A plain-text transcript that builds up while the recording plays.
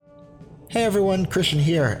Hey everyone, Christian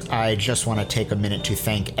here. I just want to take a minute to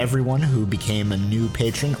thank everyone who became a new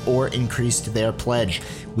patron or increased their pledge.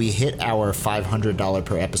 We hit our $500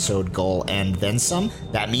 per episode goal and then some.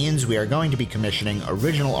 That means we are going to be commissioning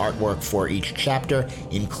original artwork for each chapter,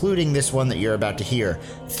 including this one that you're about to hear.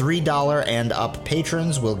 $3 and up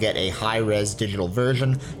patrons will get a high-res digital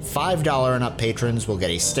version, $5 and up patrons will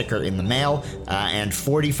get a sticker in the mail, and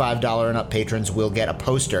 $45 and up patrons will get a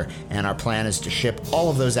poster, and our plan is to ship all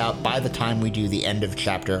of those out by the time we do the end of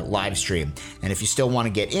chapter live stream. And if you still want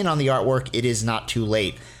to get in on the artwork, it is not too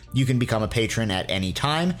late. You can become a patron at any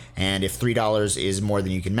time, and if $3 is more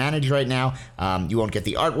than you can manage right now, you won't get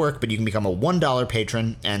the artwork, but you can become a $1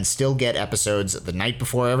 patron and still get episodes the night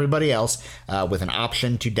before everybody else, with an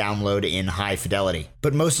option to download in high fidelity.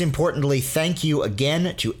 But most importantly, thank you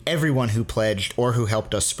again to everyone who pledged or who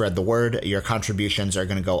helped us spread the word. Your contributions are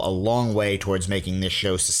going to go a long way towards making this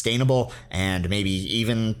show sustainable and maybe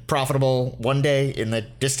even profitable one day in the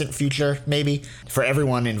distant future, maybe, for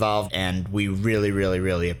everyone involved, and we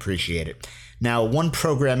really appreciate it. Now, one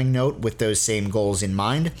programming note with those same goals in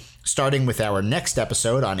mind. Starting with our next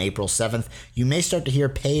episode on April 7th, you may start to hear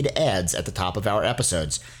paid ads at the top of our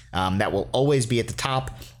episodes. That will always be at the top.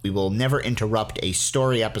 We will never interrupt a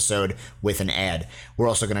story episode with an ad. We're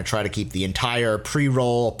also going to try to keep the entire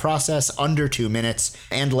pre-roll process under 2 minutes.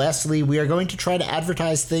 And lastly, we are going to try to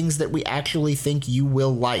advertise things that we actually think you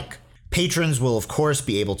will like. Patrons will, of course,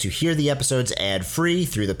 be able to hear the episodes ad-free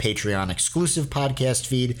through the Patreon exclusive podcast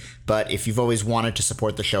feed, but if you've always wanted to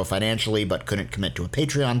support the show financially but couldn't commit to a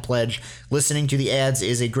Patreon pledge, listening to the ads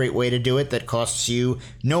is a great way to do it that costs you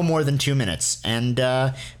no more than 2 minutes. And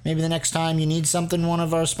maybe the next time you need something one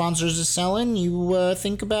of our sponsors is selling, you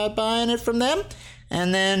think about buying it from them,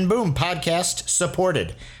 and then boom, podcast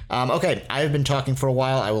supported. Okay, I have been talking for a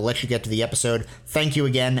while. I will let you get to the episode. Thank you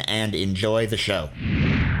again, and enjoy the show.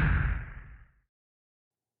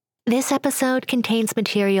 This episode contains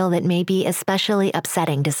material that may be especially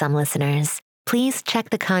upsetting to some listeners. Please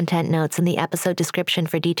check the content notes in the episode description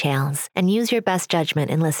for details and use your best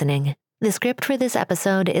judgment in listening. The script for this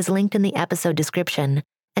episode is linked in the episode description,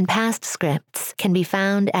 and past scripts can be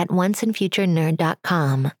found at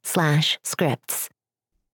onceandfuturenerd.com/scripts.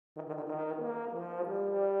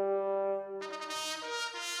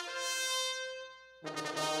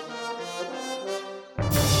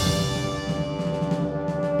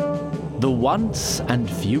 The Once and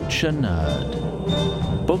Future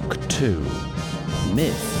Nerd. Book 2.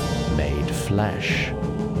 Myth Made Flesh.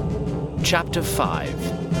 Chapter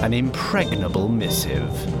 5. An Impregnable Missive.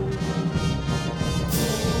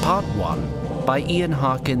 Part 1. By Ian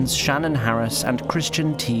Harkins, Shannon Harris, and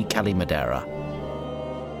Christian T. Calimadera.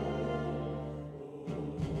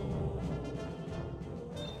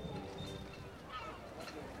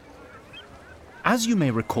 As you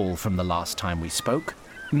may recall from the last time we spoke,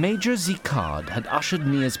 Major Zicard had ushered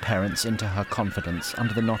Nia's parents into her confidence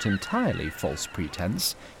under the not entirely false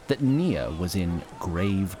pretense that Nia was in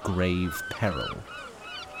grave peril.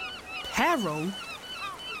 Peril?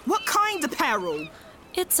 What kind of peril?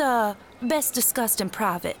 It's, best discussed in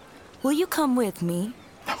private. Will you come with me?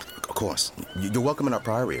 Of course. You're welcome in our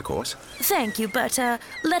priory, of course. Thank you, but,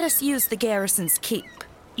 let us use the garrison's keep.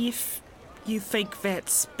 If you think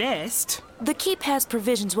that's best. The keep has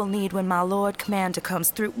provisions we'll need when my Lord Commander comes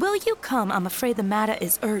through. Will you come? I'm afraid the matter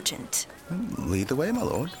is urgent. Lead the way, my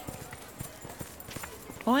lord.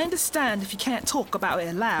 I understand if you can't talk about it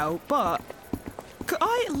aloud, but could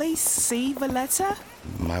I at least see the letter?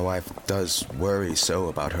 My wife does worry so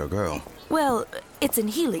about her girl. Well, it's in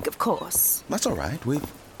Helig, of course. That's all right.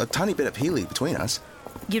 We've a tiny bit of Helig between us.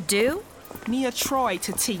 You do? Nia tried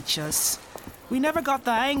to teach us. We never got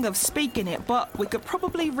the hang of speaking it, but we could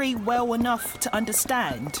probably read well enough to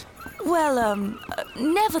understand. Well,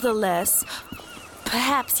 nevertheless,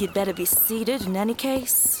 perhaps you'd better be seated in any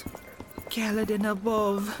case. Galadin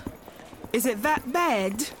above. Is it that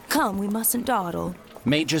bad? Come, we mustn't dawdle.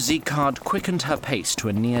 Major Zicard quickened her pace to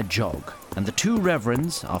a near jog, and the two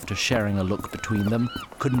reverends, after sharing a look between them,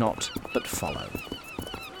 could not but follow.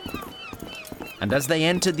 And as they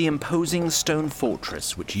entered the imposing stone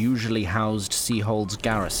fortress which usually housed Seahold's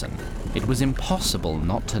garrison, it was impossible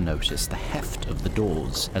not to notice the heft of the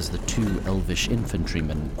doors as the two elvish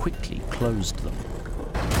infantrymen quickly closed them.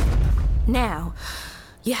 Now,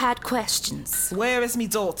 you had questions. Where is me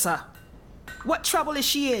daughter? What trouble is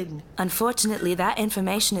she in? Unfortunately, that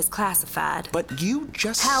information is classified. But you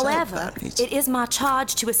just However, said that. it is my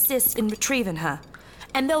charge to assist in retrieving her.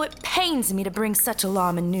 And though it pains me to bring such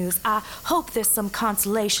alarming news, I hope there's some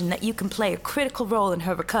consolation that you can play a critical role in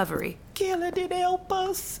her recovery. Galadin, help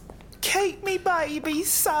us. Keep me baby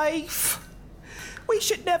safe. We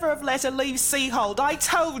should never have let her leave Seahold. I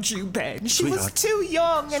told you, Ben. She was Sweetheart. too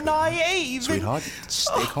young and naive. Sweetheart,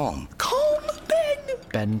 stay calm. Calm, Ben.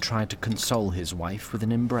 Ben tried to console his wife with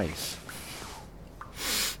an embrace.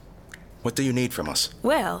 What do you need from us?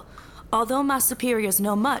 Well, although my superiors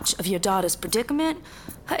know much of your daughter's predicament,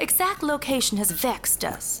 her exact location has vexed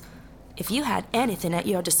us. If you had anything at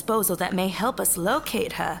your disposal that may help us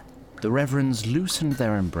locate her. The reverends loosened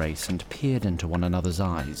their embrace and peered into one another's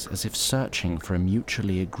eyes as if searching for a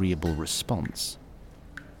mutually agreeable response.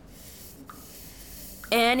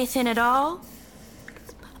 Anything at all?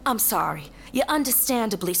 I'm sorry, you're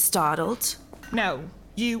understandably startled. No,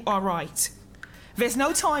 you are right. There's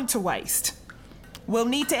no time to waste. We'll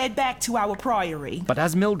need to head back to our priory. But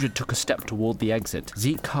as Mildred took a step toward the exit,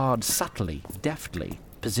 Zekard subtly, deftly,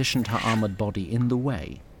 positioned her armored body in the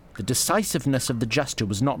way. The decisiveness of the gesture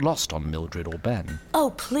was not lost on Mildred or Ben.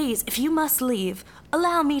 Oh, please, if you must leave,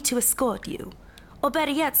 allow me to escort you. Or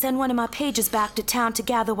better yet, send one of my pages back to town to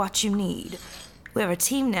gather what you need. We're a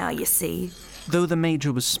team now, you see. Though the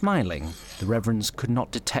Major was smiling, the reverends could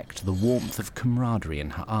not detect the warmth of camaraderie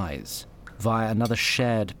in her eyes. Via another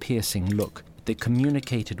shared, piercing look, they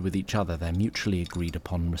communicated with each other their mutually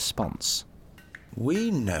agreed-upon response.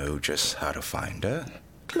 We know just how to find her.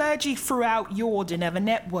 Clergy throughout Jordan have a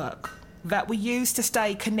network that we use to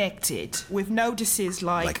stay connected with notices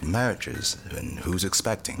Like marriages and who's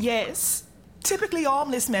expecting. Yes, typically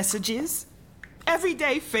harmless messages.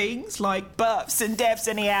 Everyday things like births and deaths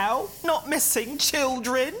anyhow, not missing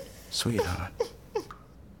children. Sweetheart.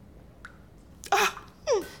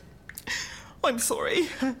 I'm sorry.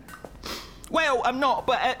 Well, I'm not,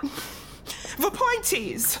 but the point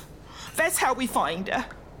is, that's how we find her.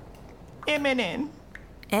 MNN.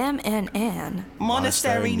 MNN?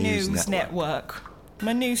 Monastery News Network.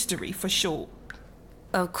 Monastery for short.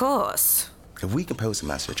 Of course. If we compose a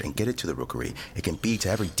message and get it to the rookery, it can be to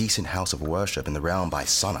every decent house of worship in the realm by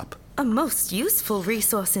sunup. A most useful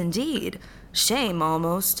resource indeed. Shame,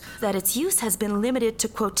 almost, that its use has been limited to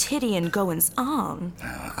quotidian goings-on.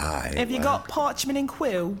 Have you got parchment and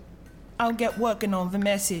quill? I'll get working on the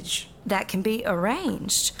message. That can be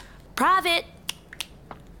arranged. Private!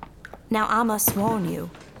 Now, I must warn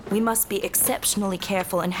you, we must be exceptionally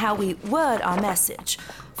careful in how we word our message.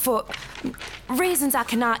 For reasons I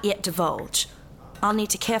cannot yet divulge. I'll need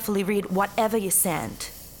to carefully read whatever you send.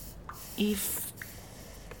 If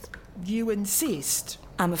you insist.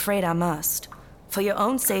 I'm afraid I must. For your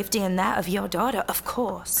own safety and that of your daughter, of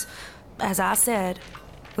course. As I said,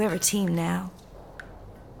 we're a team now.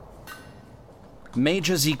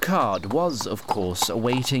 Major Zekard was, of course,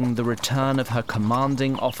 awaiting the return of her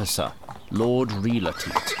commanding officer, Lord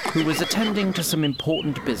Relatit, who was attending to some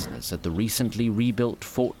important business at the recently rebuilt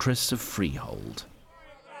fortress of Freehold.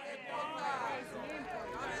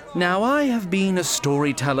 Now, I have been a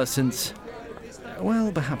storyteller since...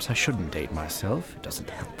 Well, perhaps I shouldn't date myself. It doesn't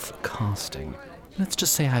help for casting. Let's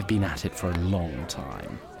just say I've been at it for a long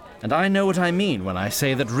time. And I know what I mean when I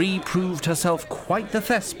say that Ree proved herself quite the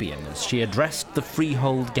thespian as she addressed the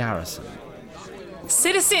Freehold garrison.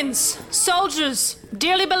 Citizens, soldiers,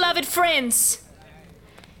 dearly beloved friends,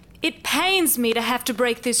 it pains me to have to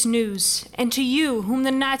break this news, and to you whom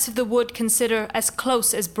the Knights of the Wood consider as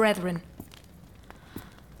close as brethren.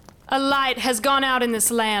 A light has gone out in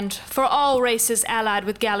this land for all races allied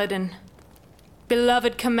with Galadin.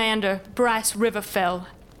 Beloved Commander Bryce Riverfell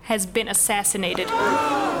has been assassinated.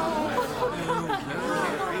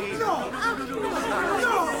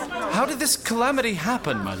 How did this calamity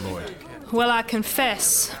happen, my lord? Well, I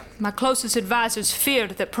confess, my closest advisors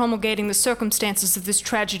feared that promulgating the circumstances of this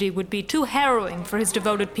tragedy would be too harrowing for his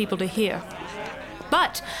devoted people to hear.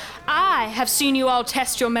 But I have seen you all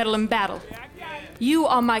test your mettle in battle. You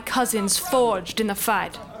are my cousins forged in the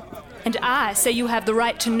fight, and I say you have the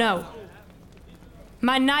right to know.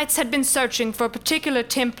 My knights had been searching for a particular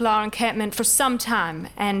Templar encampment for some time,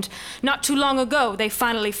 and not too long ago they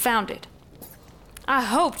finally found it. I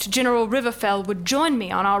hoped General Riverfell would join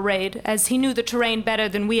me on our raid, as he knew the terrain better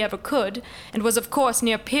than we ever could, and was of course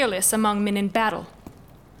near peerless among men in battle.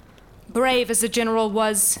 Brave as the general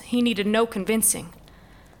was, he needed no convincing.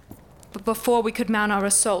 But before we could mount our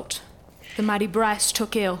assault, the mighty Bryce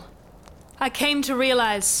took ill. I came to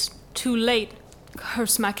realize, too late,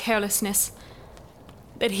 curse my carelessness,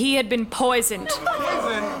 that he had been poisoned.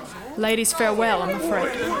 Ladies, farewell, I'm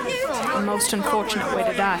afraid. A most unfortunate way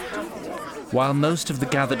to die. While most of the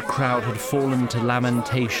gathered crowd had fallen to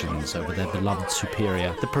lamentations over their beloved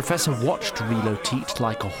superior, the professor watched Relatit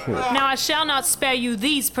like a hawk. Now I shall not spare you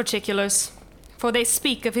these particulars, for they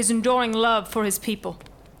speak of his enduring love for his people.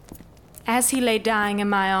 As he lay dying in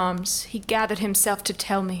my arms, he gathered himself to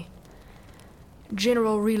tell me,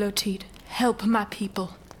 General Relotied, help my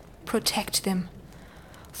people. Protect them.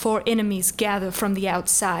 For enemies gather from the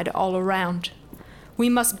outside all around. We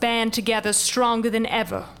must band together stronger than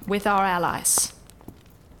ever with our allies.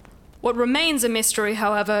 What remains a mystery,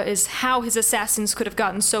 however, is how his assassins could have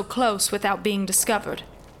gotten so close without being discovered.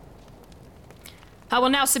 I will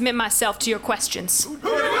now submit myself to your questions.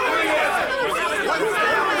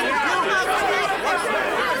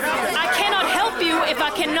 I cannot help you if I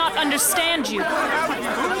cannot understand you.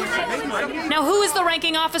 Now, who is the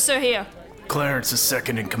ranking officer here? Clarence is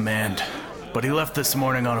second in command, but he left this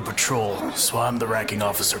morning on a patrol, so I'm the ranking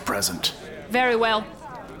officer present. Very well.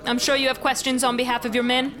 I'm sure you have questions on behalf of your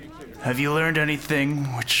men. Have you learned anything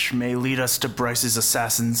which may lead us to Bryce's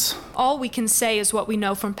assassins? All we can say is what we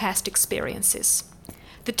know from past experiences.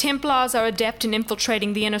 The Templars are adept in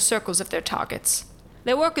infiltrating the inner circles of their targets.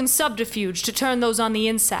 They work in subterfuge to turn those on the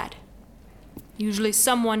inside. Usually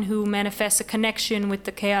someone who manifests a connection with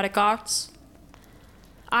the chaotic arts.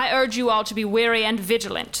 I urge you all to be wary and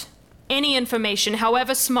vigilant. Any information,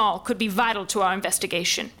 however small, could be vital to our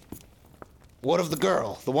investigation. What of the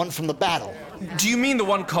girl, the one from the battle? Do you mean the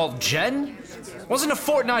one called Jen? Wasn't a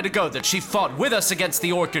fortnight ago that she fought with us against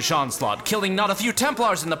the Orcish onslaught, killing not a few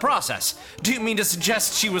Templars in the process? Do you mean to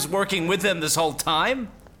suggest she was working with them this whole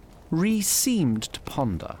time? Rhys seemed to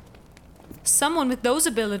ponder. Someone with those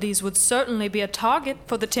abilities would certainly be a target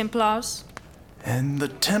for the Templars. And the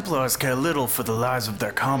Templars care little for the lives of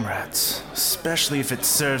their comrades, especially if it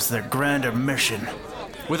serves their grander mission.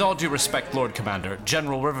 With all due respect, Lord Commander,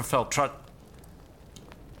 General Riverfell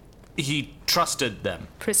he trusted them.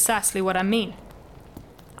 Precisely what I mean.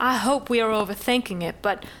 I hope we are overthinking it,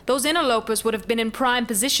 but those interlopers would have been in prime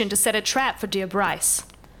position to set a trap for dear Bryce.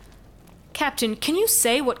 Captain, can you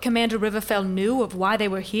say what Commander Riverfell knew of why they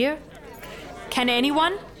were here? Can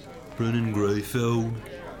anyone? Brennan Greyfell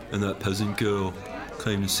and that peasant girl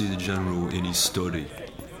came to see the general in his study.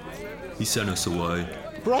 He sent us away.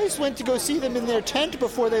 Bryce went to go see them in their tent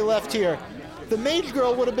before they left here. The mage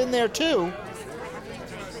girl would have been there too.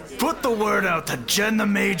 Put the word out that Jen the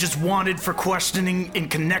Mage is wanted for questioning in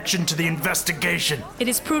connection to the investigation. It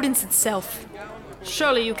is prudence itself.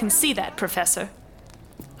 Surely you can see that, Professor.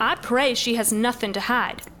 I pray she has nothing to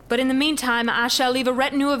hide, but in the meantime I shall leave a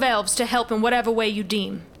retinue of elves to help in whatever way you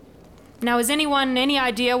deem. Now, has anyone any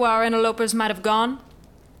idea where our interlopers might have gone?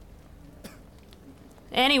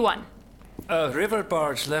 Anyone? A river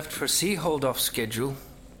barge left for Seahold off schedule.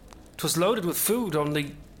 'Twas loaded with food,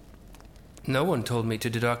 only no one told me to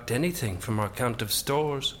deduct anything from our count of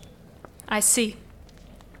stores. I see.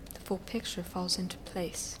 The full picture falls into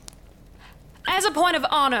place. As a point of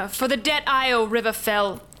honor for the debt I owe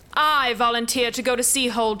Riverfell, I volunteer to go to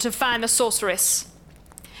Seahold to find the sorceress.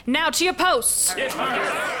 Now to your posts!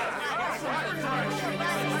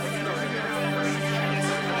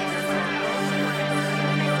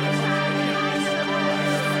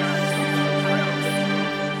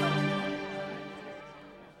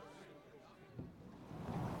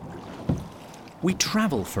 We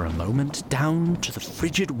travel for a moment down to the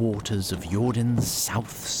frigid waters of Jordan's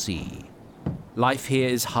South Sea. Life here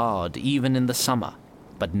is hard, even in the summer,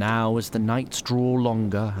 but now as the nights draw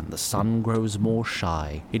longer and the sun grows more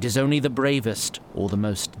shy, it is only the bravest or the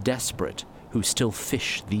most desperate who still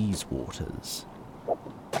fish these waters.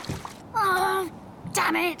 Oh,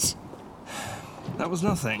 damn it! That was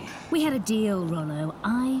nothing. We had a deal, Rollo.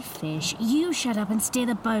 I fish, you shut up and steer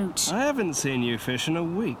the boat. I haven't seen you fish in a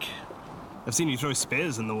week. I've seen you throw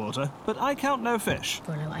spears in the water, but I count no fish.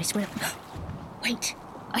 Rollo, I swear... Wait,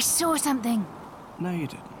 I saw something. No, you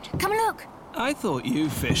didn't. Come look. I thought you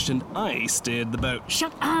fished and I steered the boat.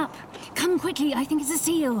 Shut up. Come quickly, I think it's a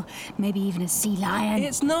seal. Maybe even a sea lion.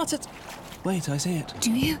 It's not a... Wait, I see it.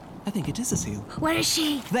 Do you? I think it is a seal. Where is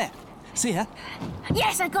she? There. See her?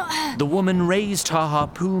 Yes, I got her. The woman raised her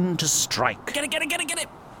harpoon to strike. Get it, get it, get it, get it!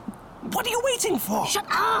 What are you waiting for? Shut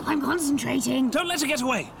up, I'm concentrating. Don't let her get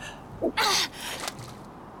away.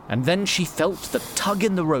 And then she felt the tug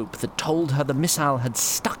in the rope that told her the missile had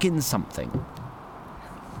stuck in something.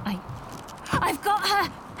 I've got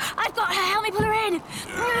her! I've got her! Help me pull her in!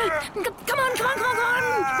 Come on, come on, come on, come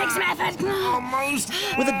on! Make some effort! Almost!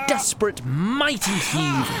 With a desperate, mighty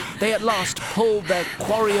heave, they at last pulled their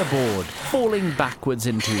quarry aboard, falling backwards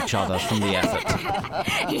into each other from the effort.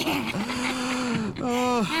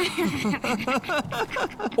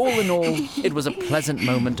 All in all, it was a pleasant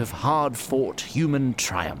moment of hard-fought human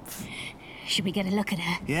triumph. Should we get a look at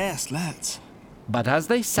her? Yes, let's. But as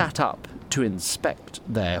they sat up to inspect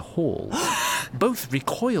their haul, both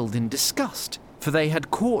recoiled in disgust, for they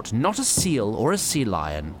had caught not a seal or a sea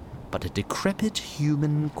lion, but a decrepit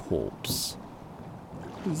human corpse.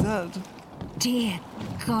 Is that Dear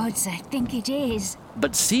gods, I think it is.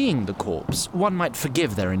 But seeing the corpse, one might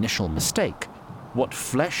forgive their initial mistake. What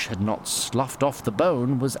flesh had not sloughed off the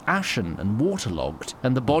bone was ashen and waterlogged,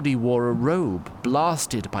 and the body wore a robe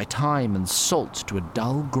blasted by time and salt to a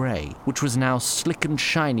dull grey, which was now slick and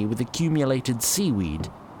shiny with accumulated seaweed.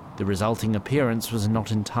 The resulting appearance was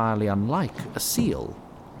not entirely unlike a seal.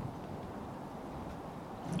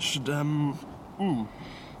 Should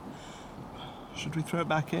we throw it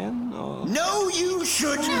back in, or...? No, you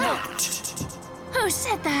should not! Who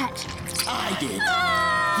said that? I did.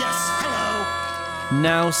 Yes, hello.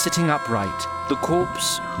 Now sitting upright, the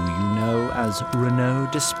corpse, who you know as Renaud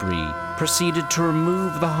d'Esprit, proceeded to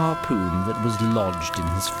remove the harpoon that was lodged in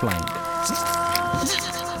his flank.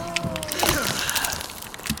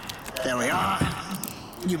 There we are.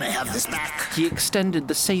 You may have this back. He extended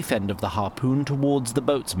the safe end of the harpoon towards the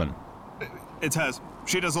boatsman. It's hers.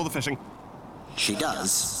 She does all the fishing. She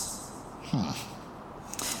does?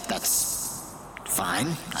 That's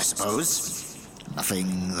fine, I suppose.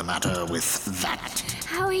 Nothing the matter with that.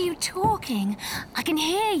 How are you talking? I can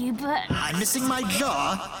hear you, but... I'm missing my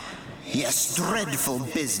jaw. Yes, dreadful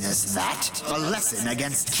business, that. A lesson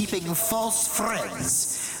against keeping false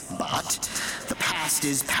friends. But the past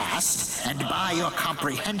is past, and by your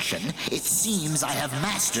comprehension, it seems I have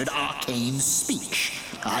mastered arcane speech.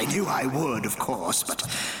 I knew I would, of course, but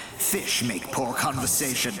fish make poor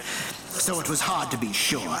conversation, so it was hard to be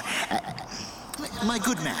sure. My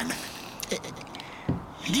good man,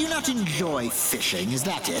 do you not enjoy fishing? Is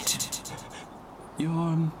that it?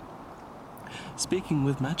 You're, speaking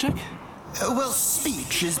with magic? Well,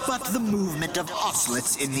 speech is but the movement of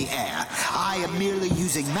osselets in the air. I am merely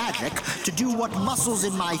using magic to do what muscles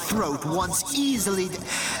in my throat once easily...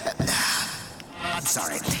 I'm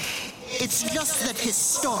sorry. It's just that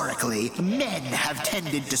historically, men have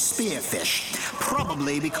tended to spearfish,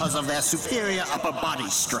 probably because of their superior upper body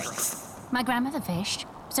strength. My grandmother fished.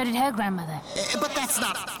 So did her grandmother. But that's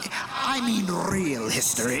not... I mean real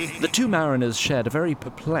history. The two mariners shared a very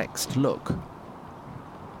perplexed look.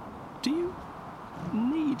 Do you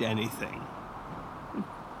need anything?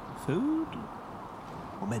 Food?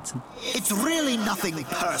 Or medicine? It's really nothing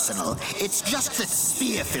personal. It's just that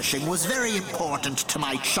spearfishing was very important to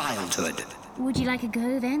my childhood. Would you like a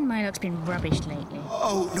go then? My luck's been rubbish lately.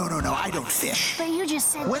 Oh, no, I don't fish. But you just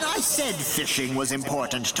said... When I said fishing was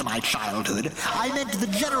important to my childhood, I meant the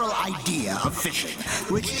general idea of fishing,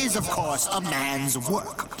 which is, of course, a man's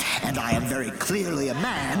work. And I am very clearly a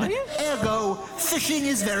man, ergo, fishing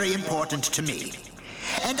is very important to me.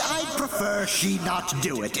 And I'd prefer she not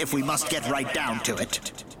do it if we must get right down to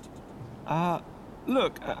it.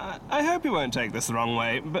 Look, I hope you won't take this the wrong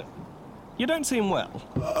way, but you don't seem well.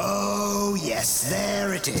 Oh, yes,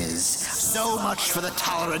 there it is. So much for the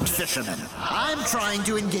tolerant fisherman. I'm trying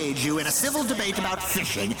to engage you in a civil debate about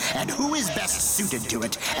fishing and who is best suited to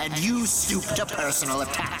it, and you stoop to personal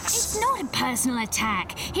attacks. It's not a personal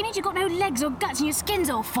attack. He means you've got no legs or guts and your skin's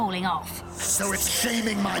all falling off. So it's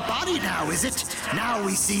shaming my body now, is it? Now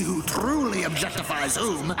we see who truly objectifies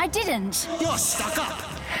whom. I didn't. You're stuck up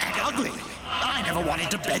and ugly. I never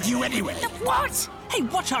wanted to bed you anyway. What? Hey,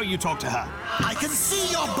 watch how you talk to her. I can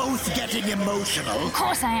see you're both getting emotional. Of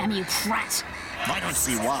course I am, you prat. I don't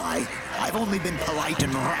see why. I've only been polite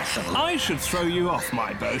and rational. I should throw you off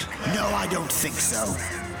my boat. No, I don't think so.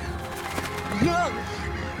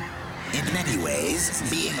 In many ways,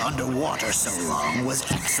 being underwater so long was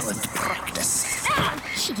excellent practice. Ah,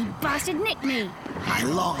 cheeky bastard nicked me. I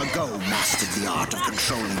long ago mastered the art of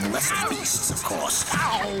controlling lesser beasts, of course.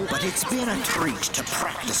 Ow. But it's been a treat to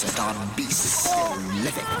practice it on beasts still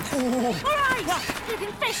living. All right, you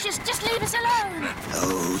can fish, just leave us alone.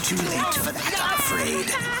 Oh, too late for that, I'm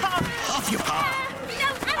afraid. Off you pop.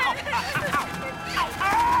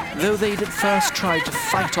 Though they'd at first tried to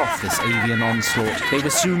fight off this alien onslaught, they were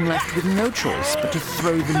soon left with no choice but to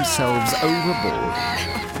throw themselves overboard.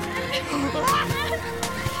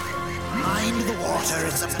 Mind the water,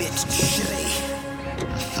 it's a bit chilly.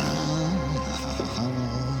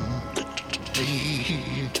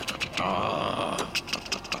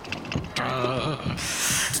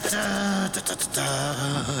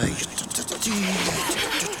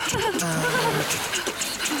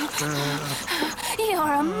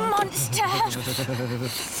 You're a monster.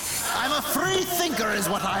 I'm a free thinker is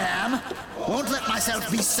what I am. Won't let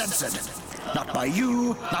myself be censored. Not by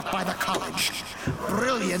you, not by the college.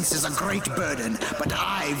 Brilliance is a great burden, but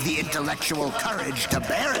I've the intellectual courage to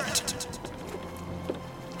bear it.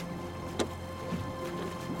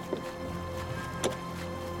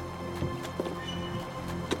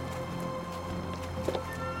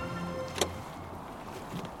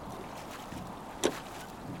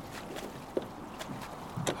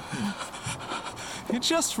 You're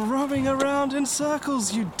just roaming around in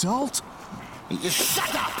circles, you dolt. You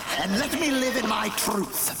shut up and let me live in my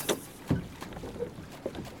truth.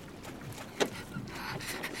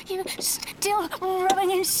 You're still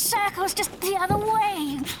running in circles just the other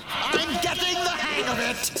way. I'm getting the hang of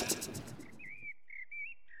it.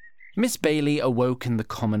 Miss Bailey awoke in the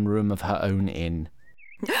common room of her own inn.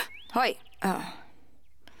 Hi.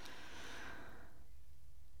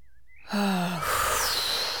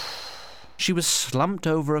 She was slumped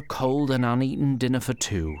over a cold and uneaten dinner for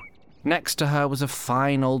two. Next to her was a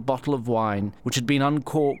fine old bottle of wine, which had been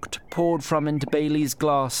uncorked, poured from into Bailey's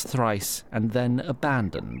glass thrice, and then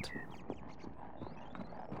abandoned.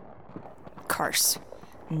 Curse.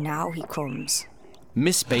 Now he comes.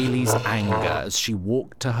 Miss Bailey's anger as she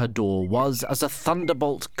walked to her door was as a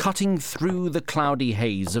thunderbolt cutting through the cloudy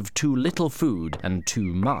haze of too little food and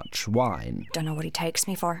too much wine. Don't know what he takes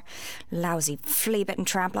me for. Lousy, flea-bitten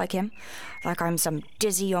tramp like him. Like I'm some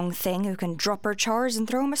dizzy young thing who can drop her chores and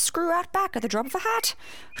throw him a screw out back at the drop of a hat.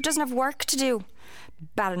 Who doesn't have work to do.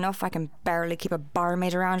 Bad enough I can barely keep a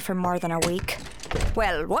barmaid around for more than a week.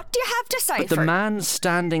 Well, what do you have to say But the man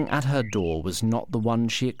standing at her door was not the one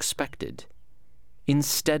she expected.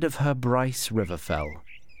 Instead of her Bryce Riverfell,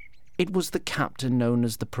 it was the captain known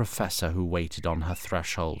as the Professor who waited on her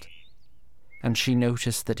threshold, and she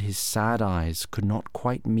noticed that his sad eyes could not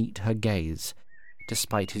quite meet her gaze,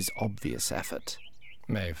 despite his obvious effort.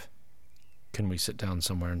 Maeve, can we sit down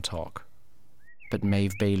somewhere and talk? But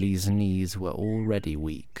Maeve Bailey's knees were already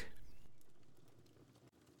weak.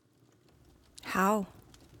 How?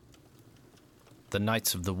 The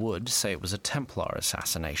Knights of the Wood say it was a Templar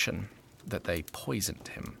assassination, that they poisoned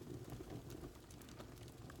him.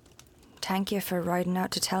 Thank you for riding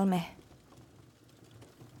out to tell me.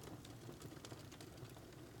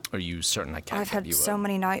 Are you certain I can't I've give had you so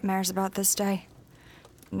many nightmares about this day.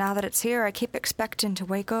 Now that it's here, I keep expecting to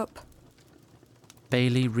wake up.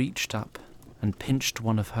 Bailey reached up and pinched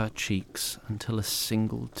one of her cheeks until a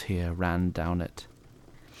single tear ran down it.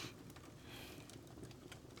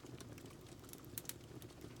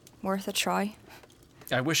 Worth a try.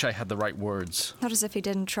 I wish I had the right words. Not as if he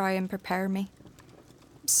didn't try and prepare me.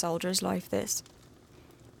 Soldier's life, this.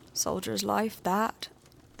 Soldier's life, that.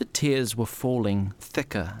 The tears were falling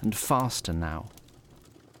thicker and faster now.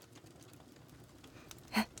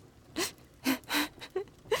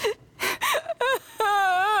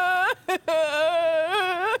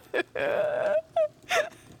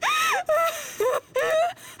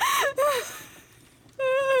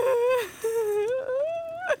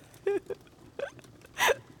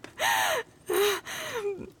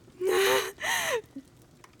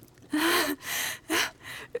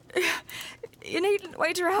 You needn't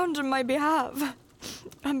wait around on my behalf.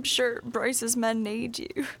 I'm sure Bryce's men need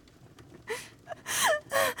you.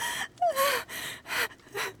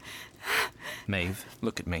 Maeve,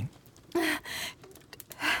 look at me.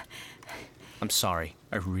 I'm sorry,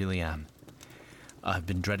 I really am. I've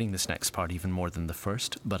been dreading this next part even more than the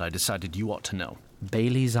first, but I decided you ought to know.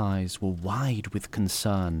 Bailey's eyes were wide with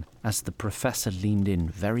concern as the Professor leaned in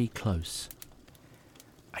very close.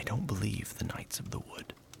 I don't believe the Knights of the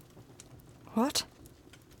Wood. What?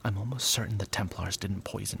 I'm almost certain the Templars didn't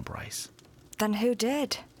poison Bryce. Then who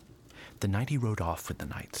did? The night he rode off with the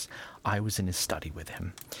Knights, I was in his study with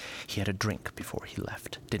him. He had a drink before he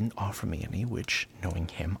left, didn't offer me any, which, knowing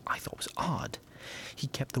him, I thought was odd. He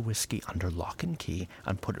kept the whiskey under lock and key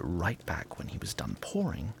and put it right back when he was done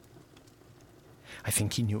pouring. I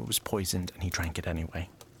think he knew it was poisoned and he drank it anyway.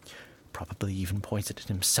 Probably even poisoned it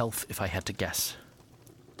himself, if I had to guess.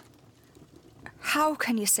 How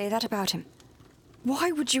can you say that about him?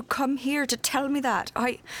 Why would you come here to tell me that?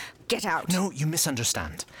 Get out. No, you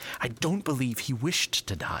misunderstand. I don't believe he wished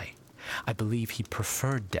to die. I believe he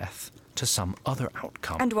preferred death to some other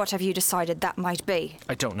outcome. And what have you decided that might be?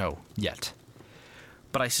 I don't know, yet.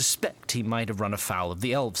 But I suspect he might have run afoul of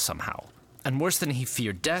the elves somehow. And worse than he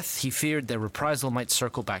feared death, he feared their reprisal might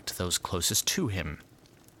circle back to those closest to him.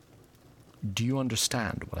 Do you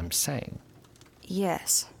understand what I'm saying?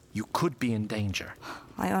 Yes. You could be in danger.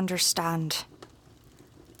 I understand.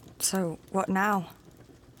 So, what now?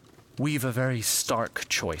 We've a very stark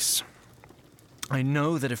choice. I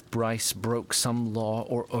know that if Bryce broke some law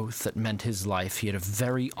or oath that meant his life, he had a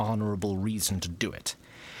very honorable reason to do it.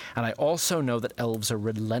 And I also know that elves are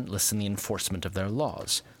relentless in the enforcement of their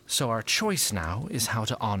laws. So our choice now is how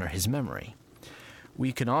to honor his memory.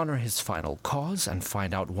 We can honor his final cause and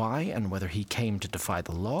find out why and whether he came to defy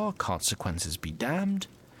the law, consequences be damned.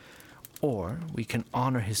 Or we can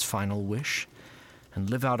honor his final wish and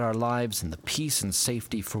live out our lives in the peace and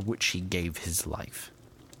safety for which he gave his life.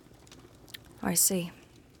 I see.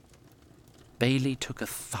 Bailey took a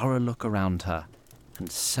thorough look around her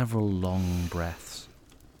and several long breaths.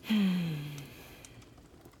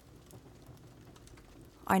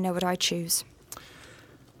 I know what I choose.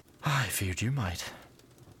 I feared you might.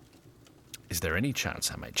 Is there any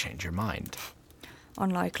chance I might change your mind?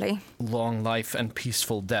 Unlikely. Long life and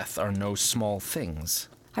peaceful death are no small things.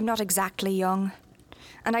 I'm not exactly young.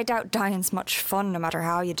 And I doubt dying's much fun no matter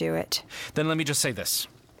how you do it. Then let me just say this.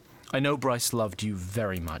 I know Bryce loved you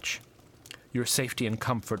very much. Your safety and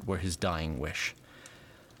comfort were his dying wish.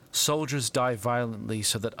 Soldiers die violently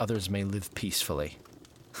so that others may live peacefully.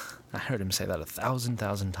 I heard him say that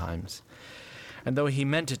 1,000 times. And though he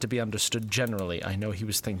meant it to be understood generally, I know he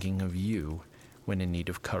was thinking of you when in need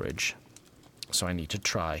of courage. So I need to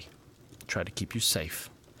try to keep you safe.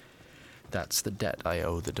 That's the debt I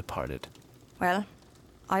owe the departed. Well,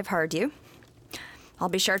 I've heard you. I'll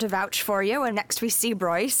be sure to vouch for you when next we see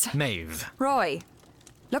Bryce. Maeve. Roy,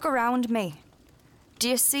 look around me. Do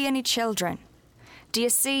you see any children? Do you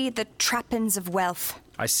see the trappings of wealth?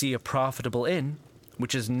 I see a profitable inn,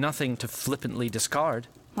 which is nothing to flippantly discard.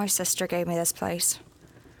 My sister gave me this place.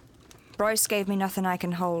 Bryce gave me nothing I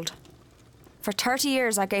can hold. For 30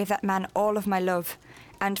 years I gave that man all of my love.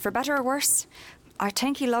 And for better or worse, I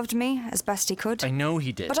think he loved me as best he could. I know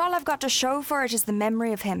he did. But all I've got to show for it is the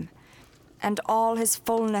memory of him. And all his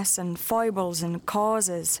fullness and foibles and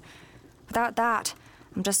causes. Without that,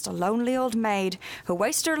 I'm just a lonely old maid who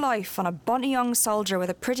wasted her life on a bonny young soldier with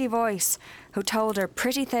a pretty voice who told her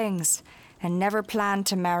pretty things and never planned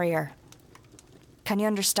to marry her. Can you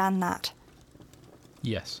understand that?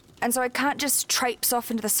 Yes. And so I can't just traipse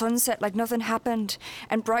off into the sunset like nothing happened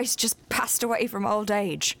and Bryce just passed away from old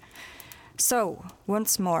age. So,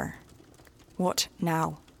 once more, what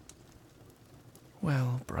now?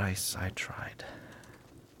 Well, Bryce, I tried.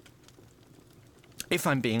 If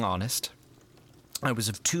I'm being honest, I was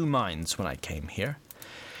of two minds when I came here,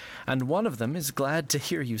 and one of them is glad to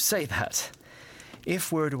hear you say that.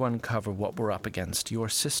 If we're to uncover what we're up against, your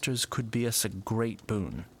sisters could be us a great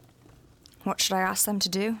boon. What should I ask them to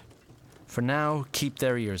do? For now, keep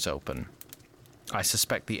their ears open. I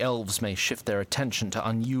suspect the elves may shift their attention to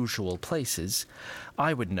unusual places.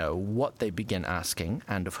 I would know what they begin asking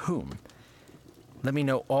and of whom. Let me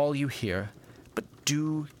know all you hear, but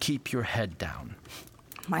do keep your head down.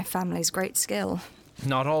 My family's great skill.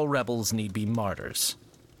 Not all rebels need be martyrs.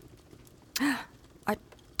 I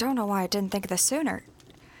don't know why I didn't think of this sooner.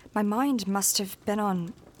 My mind must have been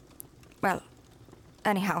on... Well,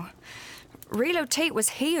 anyhow, Relo Tate was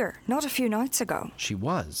here not a few nights ago. She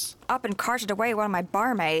was? Up and carted away one of my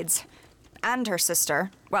barmaids. And her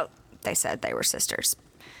sister. Well, they said they were sisters.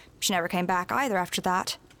 She never came back either after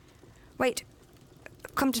that. Wait,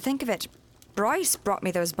 come to think of it, Bryce brought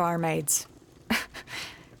me those barmaids.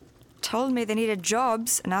 Told me they needed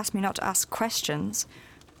jobs and asked me not to ask questions.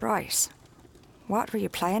 Bryce, what were you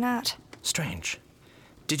playing at? Strange.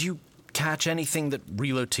 Did you catch anything that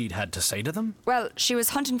Relo Tate had to say to them? Well, she was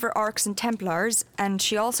hunting for Orcs and Templars, and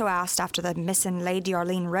she also asked after the missing Lady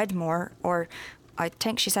Arlene Redmore, or I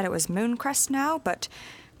think she said it was Mooncrest now, but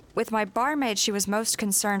with my barmaid she was most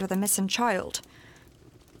concerned with a missing child.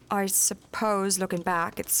 I suppose, looking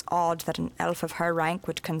back, it's odd that an elf of her rank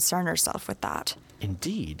would concern herself with that.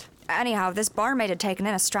 Indeed. Anyhow, this barmaid had taken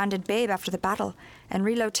in a stranded babe after the battle, and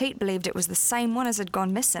Relo Tate believed it was the same one as had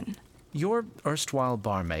gone missing. Your erstwhile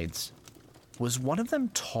barmaids, was one of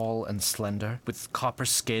them tall and slender, with copper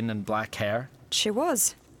skin and black hair? She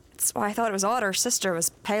was. That's why I thought it was odd her sister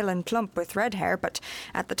was pale and plump with red hair, but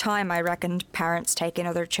at the time I reckoned parents take in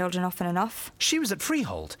other children often enough. She was at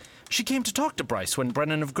Freehold. She came to talk to Bryce when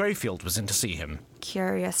Brennan of Greyfield was in to see him.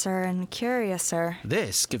 Curiouser and curiouser.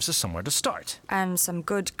 This gives us somewhere to start. And some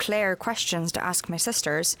good, clear questions to ask my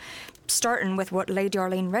sisters, starting with what Lady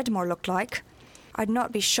Arlene Redmore looked like. I'd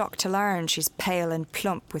not be shocked to learn she's pale and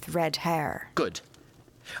plump with red hair. Good.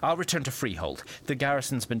 I'll return to Freehold. The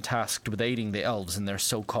garrison's been tasked with aiding the elves in their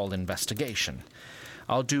so-called investigation.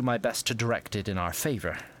 I'll do my best to direct it in our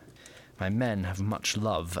favor. My men have much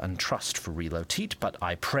love and trust for Relo Tate, but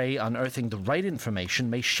I pray unearthing the right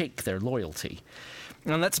information may shake their loyalty.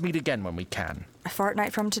 And let's meet again when we can. A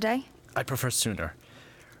fortnight from today? I prefer sooner.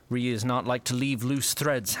 Rhea is not like to leave loose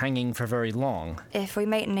threads hanging for very long. If we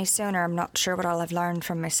meet any sooner, I'm not sure what I'll have learned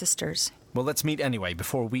from my sisters. Well, let's meet anyway,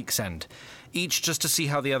 before week's end. Each just to see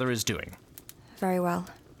how the other is doing. Very well.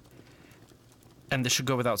 And this should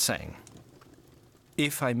go without saying.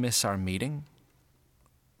 If I miss our meeting,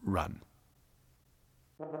 run.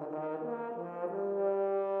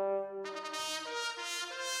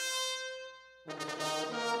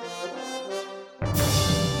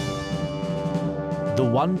 The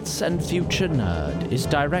Once and Future Nerd is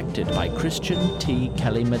directed by Christian T.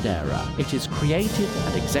 Kelly Madera. It is created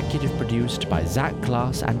and executive produced by Zach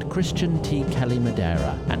Glass and Christian T. Kelly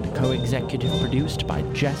Madera, and co-executive produced by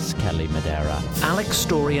Jess Kelly Madera. Alex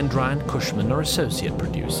Story and Ryan Cushman are associate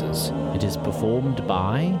producers. It is performed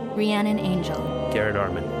by Rhiannon Angel, Garrett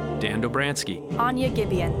Arman, Dan Dobransky, Anya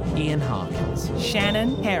Gibeon, Ian Harkins,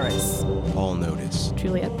 Shannon Harris, All Notice,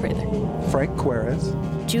 Juliet Prather, Frank Quarez,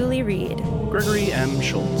 Julie Reed, Gregory M.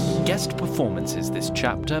 Schultz. Guest performances this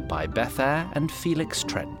chapter by Beth Eyre and Felix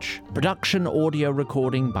Trench. Production audio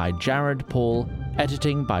recording by Jared Paul.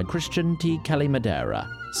 Editing by Christian T. Kelly Madera.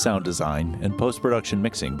 Sound design and post-production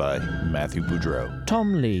mixing by Matthew Boudreau.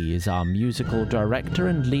 Tom Lee is our musical director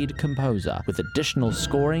and lead composer, with additional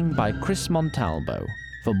scoring by Chris Montalbo.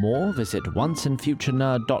 For more, visit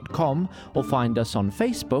onceandfuturenerd.com or find us on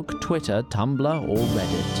Facebook, Twitter, Tumblr, or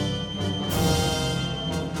Reddit.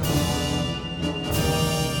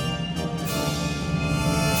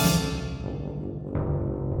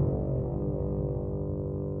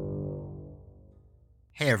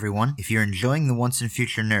 Hey everyone, if you're enjoying The Once and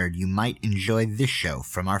Future Nerd, you might enjoy this show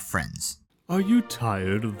from our friends. Are you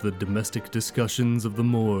tired of the domestic discussions of the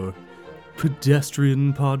more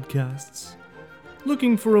pedestrian podcasts?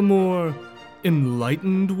 Looking for a more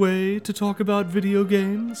enlightened way to talk about video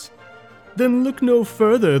games? Then look no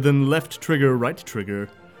further than Left Trigger, Right Trigger,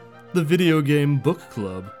 the video game book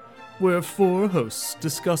club, where 4 hosts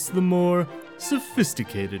discuss the more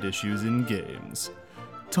sophisticated issues in games.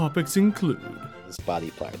 Topics include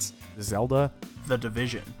body parts, Zelda, The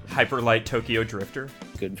Division, Hyperlight Tokyo Drifter,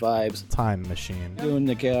 good vibes, Time Machine, doing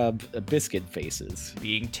the biscuit faces,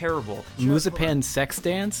 being terrible, Musapan sex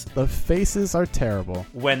dance. The faces are terrible.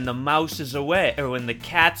 when the mouse is away, or when the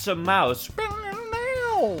cat's a mouse.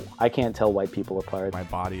 I can't tell white people apart. My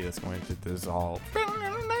body is going to dissolve.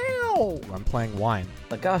 I'm playing wine.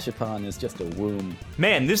 The Gashapon is just a womb.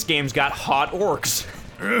 Man, this game's got hot orcs.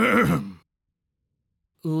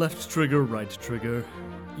 Left Trigger, Right Trigger,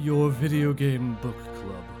 your video game book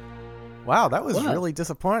club. Wow, that was really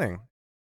disappointing.